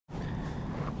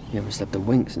You haven't slept a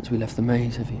wink since we left the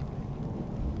maze, have you?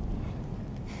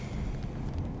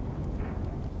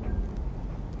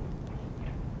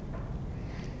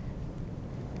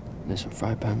 Listen,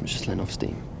 fry pan was just letting off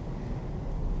steam.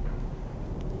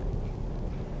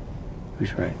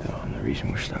 Who's right, though, on the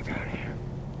reason we're stuck out here?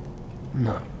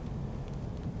 No.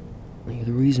 You're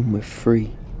the reason we're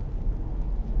free.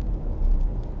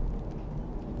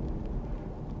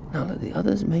 Now, look, the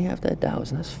others may have their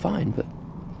doubts, and that's fine, but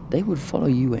they would follow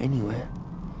you anywhere.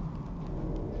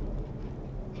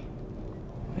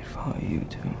 They follow you,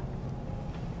 too.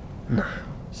 No,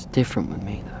 it's different with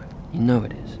me, though. You know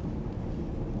it is.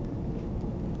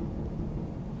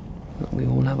 Look, we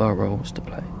all have our roles to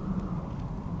play.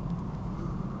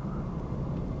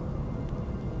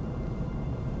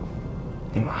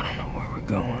 I don't know where we're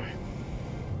going.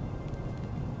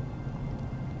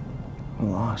 We're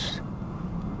lost.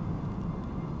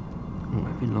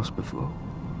 We've been lost before.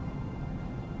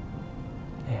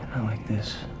 Yeah, not like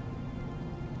this.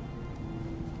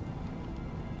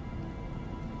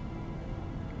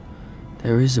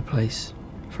 There is a place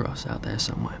for us out there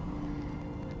somewhere.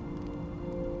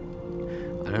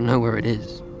 I don't know where it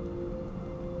is.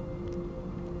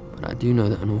 But I do know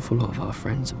that an awful lot of our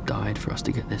friends have died for us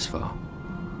to get this far.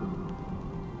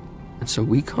 And so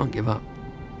we can't give up.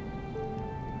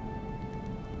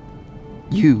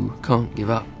 You can't give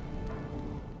up.